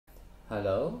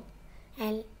Hello.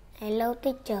 Hello,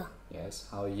 teacher. Yes,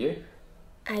 how are you?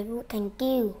 I good, thank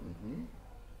you.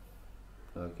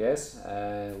 Okay,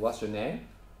 what's your name?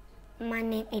 My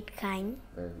name is Khánh.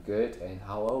 Very good. And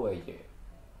how old are you?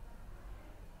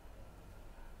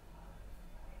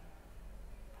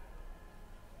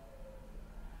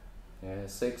 Yeah,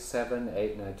 6, 7,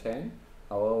 8, 9, 10.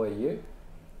 How old are you?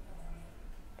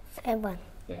 7.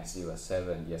 Yes, you are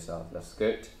 7 years old. That's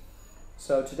good.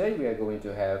 So today we are going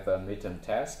to have a midterm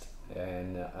test,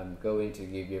 and I'm going to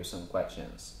give you some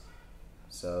questions.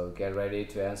 So get ready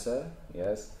to answer.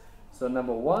 Yes. So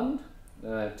number 1,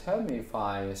 tell me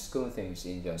 5 school things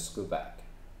in your school bag.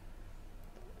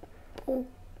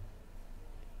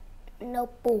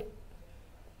 Notebook,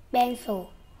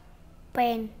 pencil,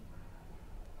 pen,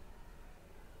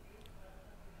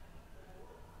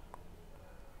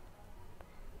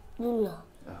 ruler.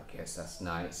 Okay, that's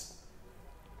nice.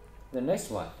 The next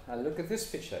one, look at these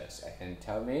pictures and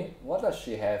tell me what does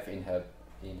she have in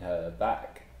her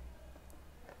bag.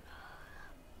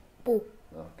 Book,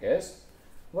 Okay,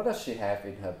 what does she have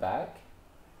in her bag?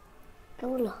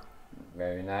 ruler,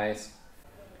 Very nice.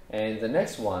 And the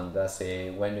next one, does say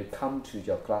when you come to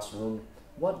your classroom,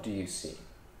 what do you see?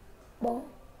 ball,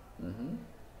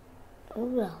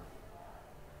 ruler,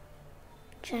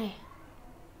 chair,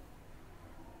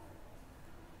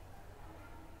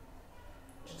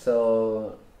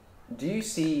 So, do you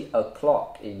see a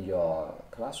clock in your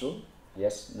classroom?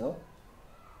 Yes, no?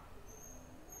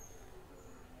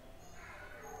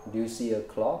 Do you see a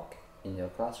clock in your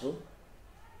classroom?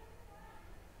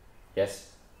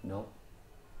 Yes, no?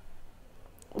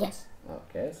 yes,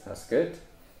 Okay, that's good.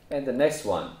 And the next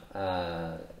one,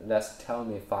 let's tell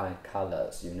me 5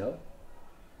 colors, you know?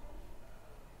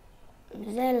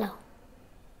 yellow,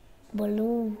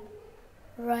 blue,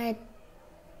 red,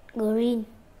 green.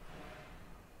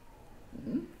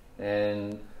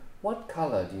 And what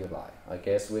color do you like? I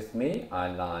guess with me,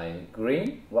 I like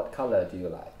green. What color do you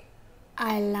like?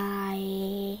 I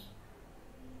like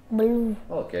blue.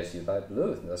 Oh, I guess you like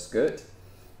blue. That's good.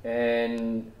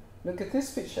 And look at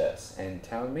these pictures and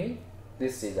tell me.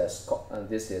 This is Scott,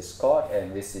 this is Scott,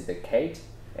 and this is the Kate,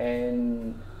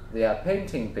 and they are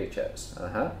painting pictures.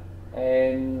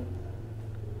 And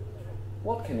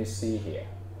what can you see here?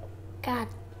 Cat,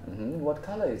 What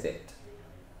color is it?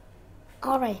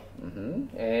 orange,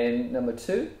 And number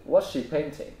 2, what's she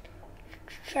painting?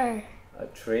 chair, A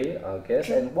tree, I guess.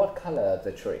 And what color of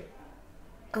the tree?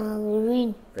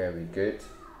 green, Very good.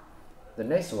 The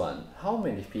next one, how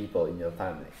many people in your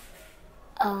family?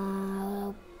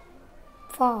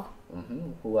 4.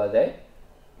 Who are they?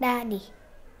 Daddy,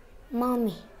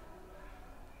 mommy,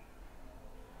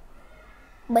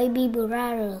 baby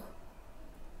brother,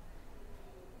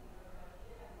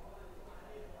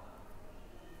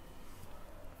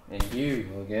 And you,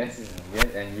 okay?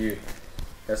 Yes, and you.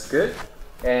 That's good.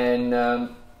 And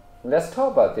let's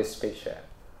talk about this picture.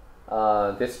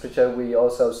 This picture, we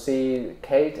also see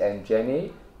Kate and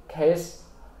Jenny. Kate's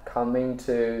coming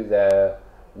to the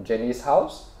Jenny's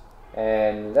house.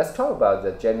 And let's talk about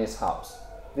the Jenny's house.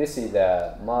 This is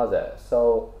the mother.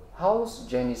 So, how's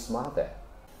Jenny's mother?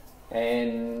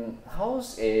 And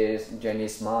how's is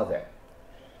Jenny's mother?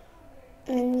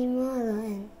 and mother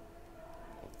and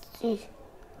she.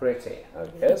 Pretty, I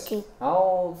guess. Pretty.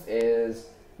 How is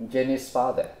Jenny's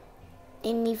father?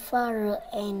 And father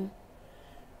and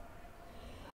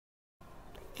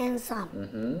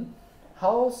handsome.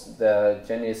 How's the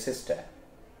Jenny's sister?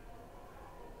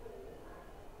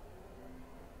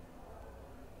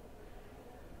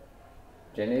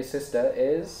 Jenny's sister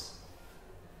is?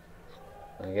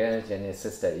 Again, Jenny's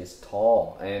sister is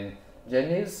tall. And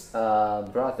Jenny's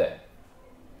brother?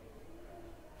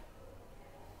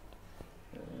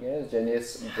 Yes,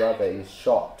 Jenny's brother is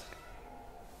short.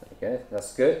 Okay,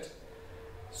 that's good.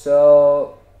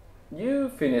 So, you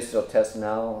finished your test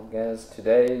now. I guess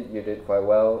today you did quite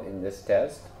well in this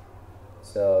test.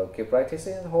 So, keep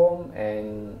practicing at home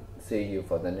and see you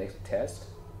for the next test.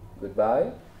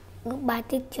 Goodbye. Goodbye,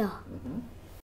 teacher.